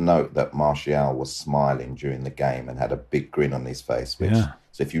we just note that Martial was smiling during the game and had a big grin on his face, which... Yeah.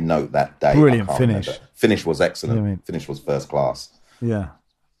 So if you note that day... Brilliant finish. Finish was excellent. Finish was first class. Yeah.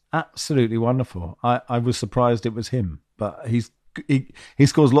 Absolutely wonderful. I was surprised it was him, but he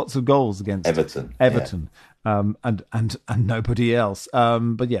scores lots of goals against Everton. Yeah. And nobody else.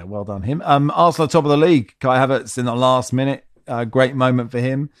 But yeah, well done him. Arsenal top of the league. Kai Havertz in the last minute. Great moment for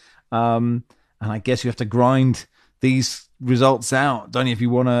him. And I guess you have to grind these results out, don't you? If you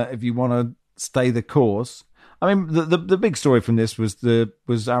wanna stay the course. I mean, the big story from this was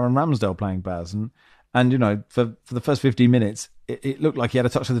Aaron Ramsdale playing Baz, and for the first 15 minutes, it looked like he had a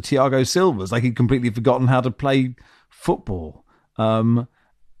touch of the Thiago Silvas, like he'd completely forgotten how to play football, and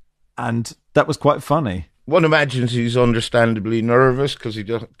that was quite funny. One imagines he's understandably nervous because he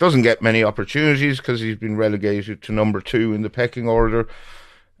doesn't get many opportunities because he's been relegated to number 2 in the pecking order,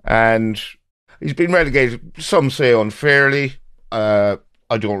 and he's been relegated, some say unfairly. I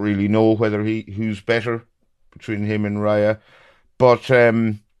don't really know whether who's better between him and Raya, but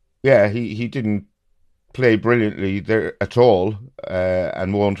he didn't play brilliantly there at all,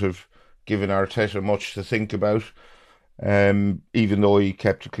 and won't have given Arteta much to think about, even though he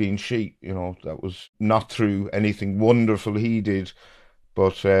kept a clean sheet. That was not through anything wonderful he did,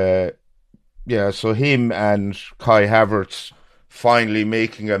 but so him and Kai Havertz finally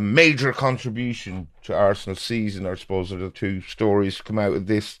making a major contribution to Arsenal's season, I suppose, are the two stories to come out of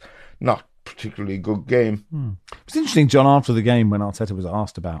this not particularly good game. It's interesting, John, after the game when Arteta was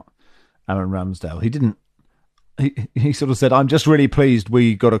asked about Aaron Ramsdale, he sort of said, I'm just really pleased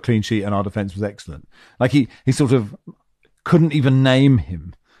we got a clean sheet and our defence was excellent. Like he sort of couldn't even name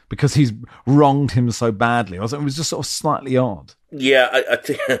him because he's wronged him so badly. It was just sort of slightly odd. Yeah, I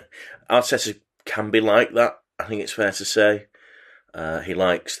think Arteta can be like that, I think it's fair to say. He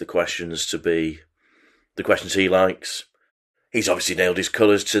likes the questions to be the questions he likes. He's obviously nailed his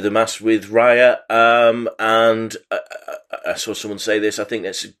colours to the mast with Raya, and I saw someone say this, I think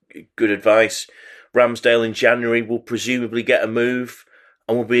that's good advice. Ramsdale in January will presumably get a move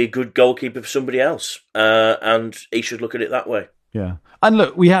and will be a good goalkeeper for somebody else, and he should look at it that way. Yeah, and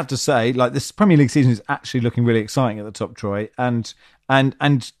look, we have to say, like, this Premier League season is actually looking really exciting at the top, Troy, and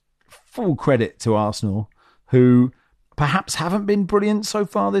full credit to Arsenal, who perhaps haven't been brilliant so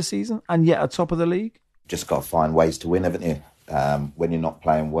far this season, and yet are top of the league. Just got to find ways to win, haven't you? When you're not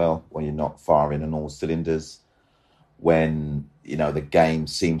playing well, when you're not firing on all cylinders, when the game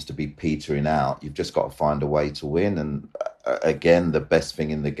seems to be petering out, you've just got to find a way to win. And again, the best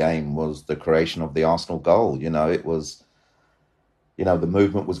thing in the game was the creation of the Arsenal goal. It was, the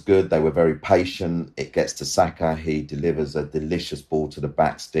movement was good. They were very patient. It gets to Saka. He delivers a delicious ball to the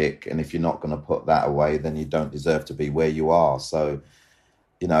back stick. And if you're not going to put that away, then you don't deserve to be where you are. So,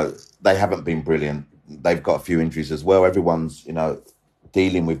 they haven't been brilliant. they've got a few injuries as well. Everyone's,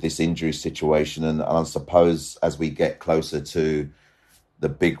 dealing with this injury situation. And I suppose as we get closer to the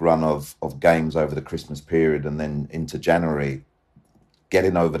big run of games over the Christmas period and then into January,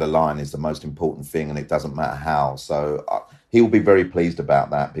 getting over the line is the most important thing, and it doesn't matter how. So he'll be very pleased about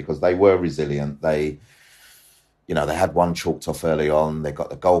that, because they were resilient. They had one chalked off early on. They got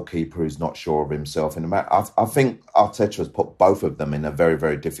the goalkeeper who's not sure of himself. I think Arteta has put both of them in a very,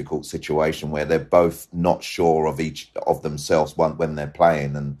 very difficult situation where they're both not sure of each of themselves when they're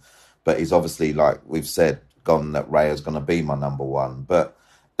playing. But he's obviously, like we've said, gone that Raya's going to be my number one. But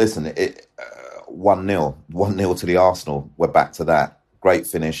listen, 1-0 to the Arsenal. We're back to that. Great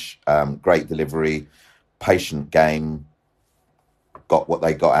finish, great delivery, patient game. Got what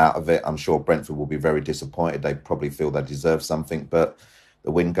they got out of it. I'm sure Brentford will be very disappointed. They probably feel they deserve something, but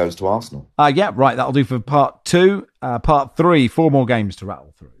the win goes to Arsenal. Yeah, right. That'll do for part 2. Part 3, 4 more games to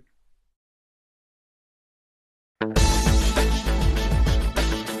rattle through.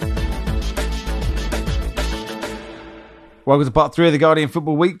 Welcome to part 3 of the Guardian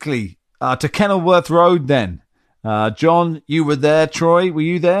Football Weekly. To Kenilworth Road then. John, you were there. Troy, were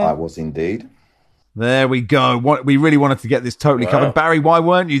you there? I was indeed. There we go. We really wanted to get this totally covered. Barry, why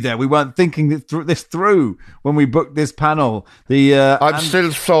weren't you there? We weren't thinking this through when we booked this panel. I'm still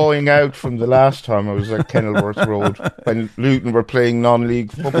thawing out from the last time I was at Kenilworth Road when Luton were playing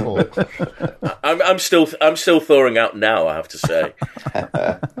non-league football. I'm still thawing out now, I have to say.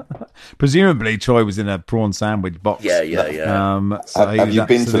 Presumably, Troy was in a prawn sandwich box. Yeah. Have you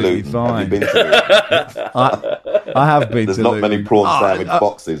been to Luton? I have been There's to Luton. There's not many prawn sandwich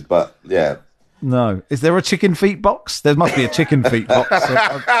boxes, but yeah. No. Is there a chicken feet box? There must be a chicken feet box,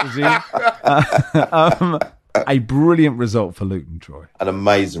 I presume. A brilliant result for Luton, Troy. An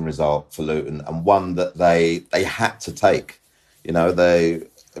amazing result for Luton, and one that they had to take. They've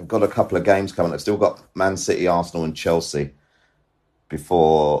got a couple of games coming. They've still got Man City, Arsenal and Chelsea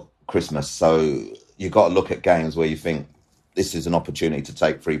before Christmas. So you've got to look at games where you think this is an opportunity to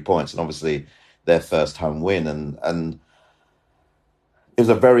take 3 points. And obviously their first home win. And it was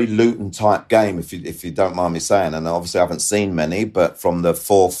a very Luton-type game, if you don't mind me saying. And obviously I haven't seen many, but from the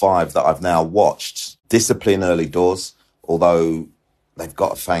 4-5 that I've now watched, discipline early doors, although they've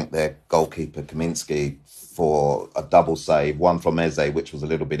got to thank their goalkeeper, Kaminsky, for a double save, one from Eze, which was a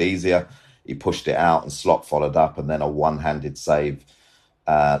little bit easier. He pushed it out and Slot followed up, and then a one-handed save,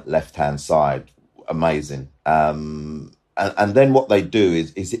 left-hand side. Amazing. And then what they do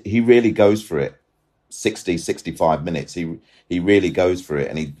is he really goes for it. 60, 65 minutes. He really goes for it.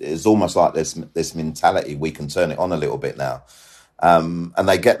 And it's almost like this mentality, we can turn it on a little bit now. And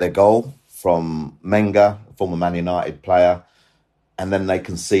they get their goal from Menga, former Man United player, and then they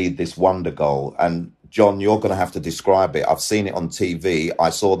concede this wonder goal. And John, you're going to have to describe it. I've seen it on TV. I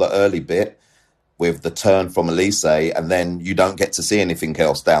saw the early bit with the turn from Elise, and then you don't get to see anything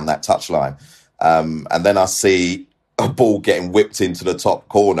else down that touchline. And then I see a ball getting whipped into the top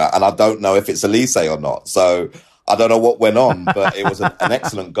corner, and I don't know if it's Elise or not. So I don't know what went on, but it was an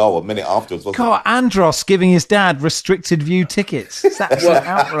excellent goal a minute afterwards. God, Andros giving his dad restricted view tickets. It's absolute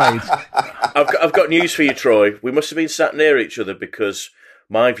outrage. I've got news for you, Troy. We must have been sat near each other, because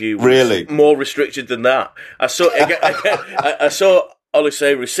my view was really more restricted than that. I saw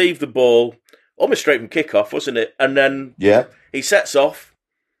Olise receive the ball almost straight from kickoff, wasn't it? And then he sets off,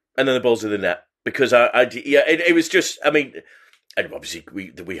 and then the ball's in the net. Because it was just, I mean, and obviously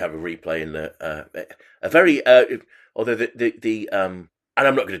we have a replay in a very although and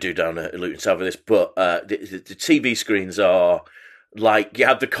I'm not going to do down at Luton South of this, but the TV screens are like, you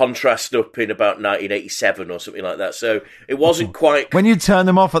had the contrast up in about 1987 or something like that, so it wasn't quite. When you turn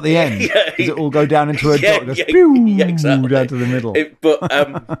them off at the end, does it all go down into a dot? Exactly. Down to the middle.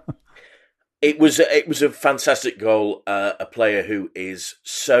 It was a fantastic goal. A player who is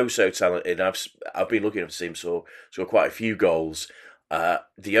so talented. I've been looking to see him score quite a few goals.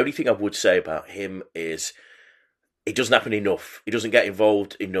 The only thing I would say about him is it doesn't happen enough. He doesn't get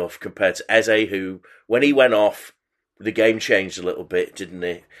involved enough compared to Eze, who, when he went off, the game changed a little bit, didn't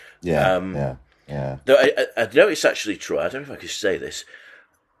it? Yeah. Though I noticed, actually, Troy, I don't know if I could say this.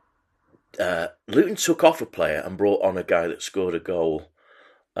 Luton took off a player and brought on a guy that scored a goal.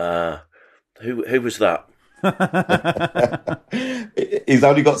 Who was that? He's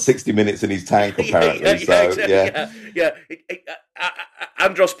only got 60 minutes in his tank, apparently.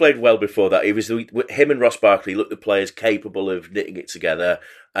 Andros played well before that. He was him and Ross Barkley looked the players capable of knitting it together,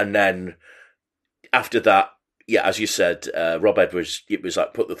 and then after that, as you said, Rob Edwards, it was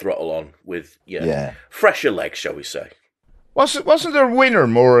like put the throttle on with fresher legs, shall we say? Wasn't their winner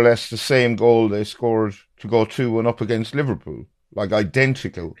more or less the same goal they scored to go 2-1 up against Liverpool? like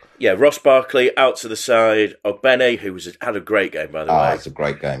identical. Yeah, Ross Barkley out to the side. Ogbene, who had a great game, by the way. It's a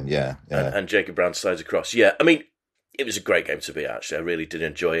great game, yeah. And Jacob Brown slides across. Yeah, I mean, it was a great game to be, actually. I really did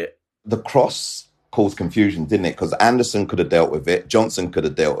enjoy it. The cross caused confusion, didn't it? Because Anderson could have dealt with it. Johnson could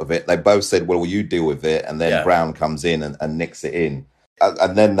have dealt with it. They both said, well, will you deal with it? And then Brown comes in and nicks it in.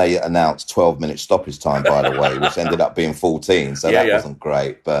 And then they announced 12-minute stoppage time, by the way, which ended up being 14. So that wasn't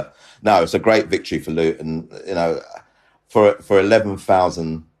great. But no, it's a great victory for Luton. You know, for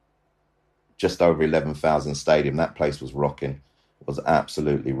 11,000, just over 11,000 stadium, that place was rocking. It was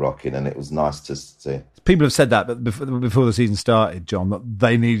absolutely rocking, and it was nice to see. People have said that before the season started, John, that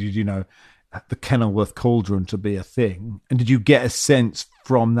they needed, you know, the Kenilworth Cauldron to be a thing. And did you get a sense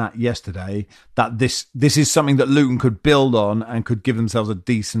from that yesterday that this is something that Luton could build on and could give themselves a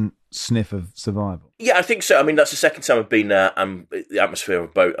decent sniff of survival? Yeah, I think so. I mean, that's the second time I've been there, and the atmosphere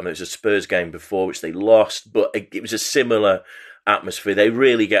of both. I mean, it was a Spurs game before, which they lost, but it was a similar atmosphere. They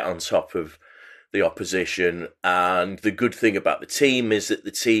really get on top of the opposition, and the good thing about the team is that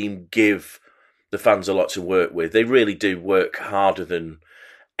the team give the fans a lot to work with. They really do work harder than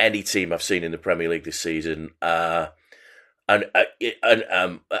any team I've seen in the Premier League this season. Actually,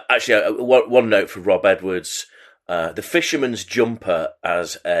 one note for Rob Edwards: the fisherman's jumper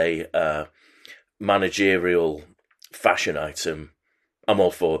as a managerial fashion item. I'm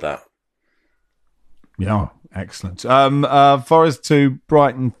all for that. Yeah, excellent. Forest 2,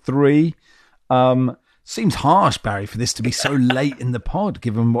 Brighton 3. Seems harsh, Barry, for this to be so late in the pod,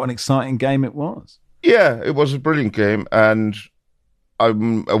 given what an exciting game it was. Yeah, it was a brilliant game, and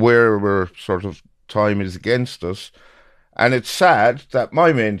I'm aware we're sort of time is against us. And it's sad that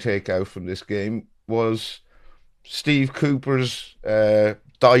my main takeout from this game was Steve Cooper's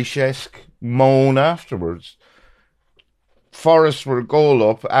Dyche-esque moan afterwards. Forest were a goal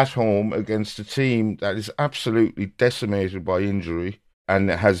up at home against a team that is absolutely decimated by injury and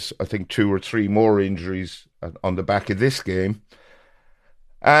has, I think, 2 or 3 more injuries on the back of this game.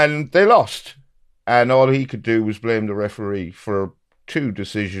 And they lost. And all he could do was blame the referee for 2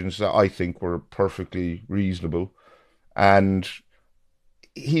 decisions that I think were perfectly reasonable. And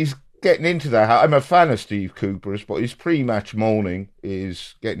he's getting into that. I'm a fan of Steve Cooper's, but his pre-match moaning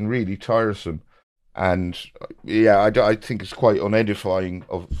is getting really tiresome. And yeah, I think it's quite unedifying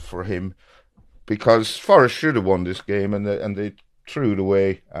for him, because Forest should have won this game, and they threw it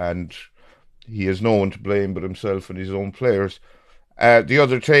away, and he has no one to blame but himself and his own players. The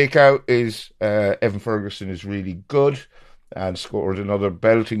other takeout is Evan Ferguson is really good and scored another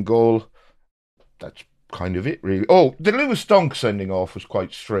belting goal. That's kind of it, really. Oh, the Lewis Dunk sending off was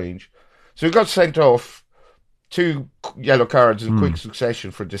quite strange. So he got sent off 2 yellow cards in quick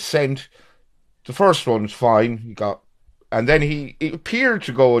succession for dissent. The first one's fine. And then he appeared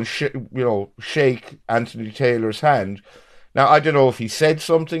to go and shake Anthony Taylor's hand. Now, I don't know if he said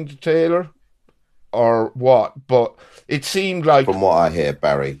something to Taylor or what, but it seemed like... From what I hear,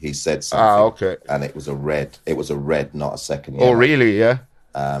 Barry, he said something. Okay. And it was a red. It was a red, not a second yellow. Oh, really? Yeah.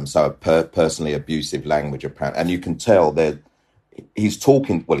 So personally abusive language, apparently. And you can tell that he's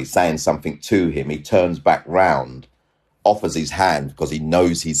talking... Well, he's saying something to him. He turns back round, offers his hand, because he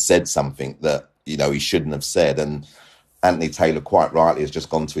knows he's said something that, you know, he shouldn't have said. And Anthony Taylor, quite rightly, has just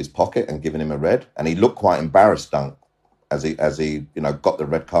gone to his pocket and given him a red. And he looked quite embarrassed, Dunk, as he got the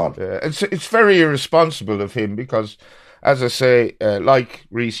red card. It's very irresponsible of him because, as I say, like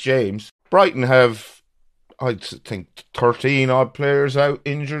Reece James, Brighton have, I think, 13 odd players out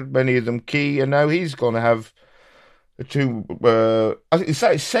injured, many of them key, and now he's going to have I think, is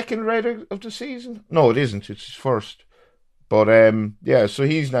that his second red of the season? No, it isn't. It's his first. But so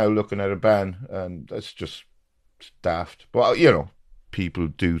he's now looking at a ban, and that's just daft. But people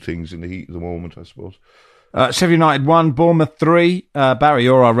do things in the heat of the moment, I suppose. Sheffield United 1, Bournemouth 3. Barry,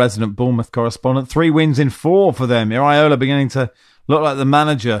 you're our resident Bournemouth correspondent. 3 wins in 4 for them. Iraola beginning to look like the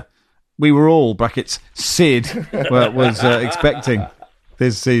manager we were all, brackets, Sid, was expecting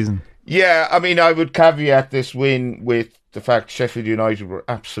this season. Yeah, I mean, I would caveat this win with the fact Sheffield United were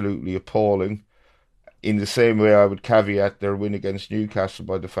absolutely appalling. In the same way, I would caveat their win against Newcastle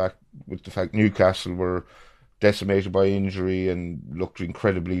with the fact Newcastle were decimated by injury and looked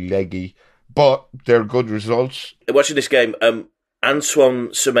incredibly leggy. But they're good results. Watching this game, Antoine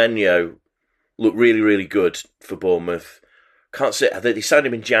Semenyo looked really, really good for Bournemouth. Can't say they signed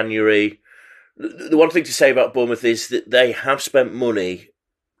him in January. The one thing to say about Bournemouth is that they have spent money,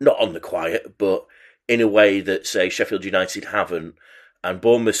 not on the quiet, but in a way that, say, Sheffield United haven't. And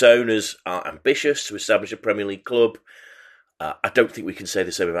Bournemouth's owners are ambitious to establish a Premier League club. I don't think we can say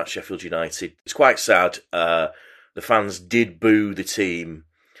the same about Sheffield United. It's quite sad. The fans did boo the team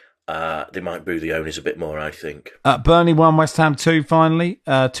they might boo the owners a bit more, I think. Burnley 1, West Ham 2, finally.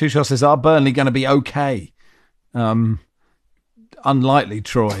 Tuchel says, are Burnley going to be okay? Unlikely,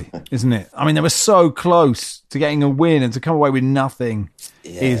 Troy, isn't it? I mean, they were so close to getting a win, and to come away with nothing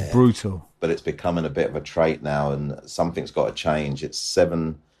is brutal. But it's becoming a bit of a trait now, and something's got to change. It's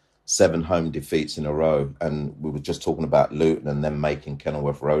seven home defeats in a row, and we were just talking about Luton and them making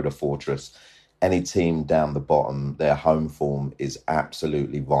Kenilworth Road a fortress. Any team down the bottom, their home form is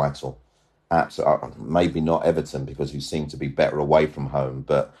absolutely vital. Maybe not Everton, because you seem to be better away from home,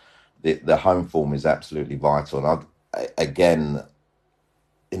 but the home form is absolutely vital. And again,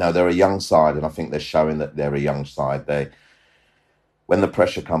 they're a young side, and I think they're showing that they're a young side. When the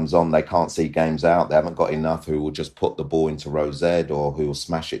pressure comes on, they can't see games out. They haven't got enough who will just put the ball into row Z, or who will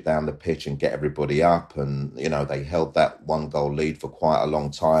smash it down the pitch and get everybody up. And, they held that 1-goal lead for quite a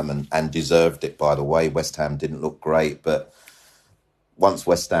long time and deserved it, by the way. West Ham didn't look great, but once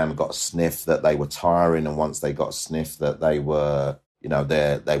West Ham got a sniff that they were tiring, and once they got a sniff that they were,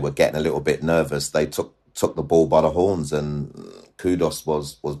 they were getting a little bit nervous, they took the ball by the horns, and Kudos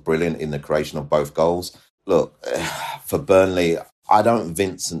was brilliant in the creation of both goals. Look, for Burnley, I don't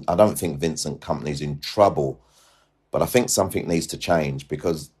think Vincent Kompany's in trouble, but I think something needs to change,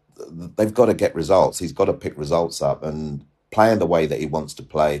 because they've got to get results. He's got to pick results up and playing the way that he wants to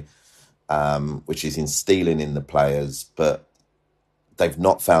play, which is instilling in the players, but they've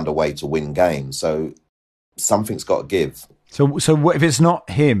not found a way to win games. So something's got to give. So what, if it's not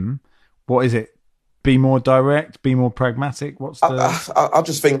him, what is it? Be more direct, be more pragmatic? I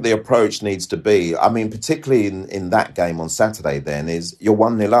just think the approach needs to be, particularly in that game on Saturday, then, is you're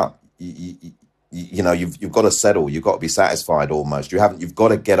 1-0 up. You've got to settle. You've got to be satisfied almost. You've got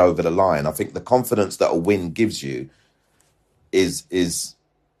to get over the line. I think the confidence that a win gives you is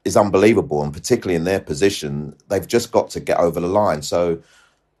unbelievable. And particularly in their position, they've just got to get over the line. So,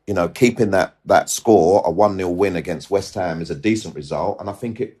 keeping that score, a 1-0 win against West Ham, is a decent result. And I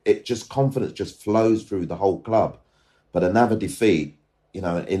think it just, confidence just flows through the whole club. But another defeat,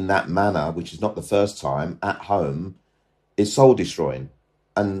 in that manner, which is not the first time, at home, is soul destroying.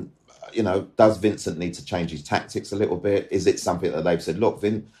 And, does Vincent need to change his tactics a little bit? Is it something that they've said, look,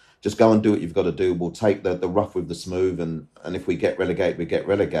 Vin, just go and do what you've got to do. We'll take the rough with the smooth. And if we get relegated, we get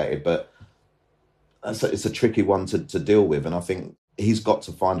relegated. But it's a tricky one to deal with. And I think he's got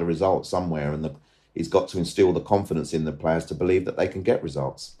to find a result somewhere, and he's got to instill the confidence in the players to believe that they can get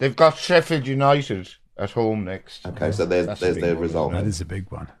results. They've got Sheffield United at home next. Okay, so there's their result. That is a big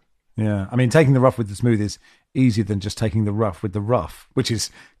one. Yeah, taking the rough with the smooth is easier than just taking the rough with the rough, which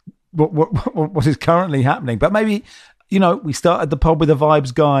is what is currently happening. But maybe, we started the pod with a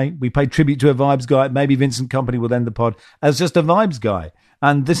vibes guy. We paid tribute to a vibes guy. Maybe Vincent Kompany will end the pod as just a vibes guy.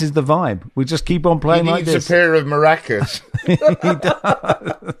 And this is the vibe. We just keep on playing like this. He needs a pair of maracas. He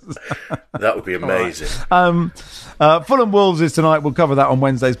does. That would be amazing. Right. Fulham Wolves is tonight. We'll cover that on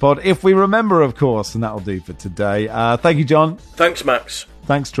Wednesday's pod, if we remember, of course. And that'll do for today. Thank you, John. Thanks, Max.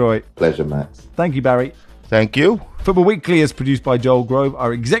 Thanks, Troy. Pleasure, Max. Thank you, Barry. Thank you. Football Weekly is produced by Joel Grove.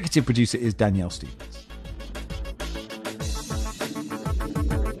 Our executive producer is Danielle Stevens.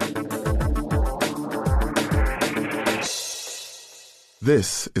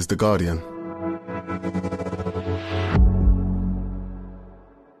 This is The Guardian.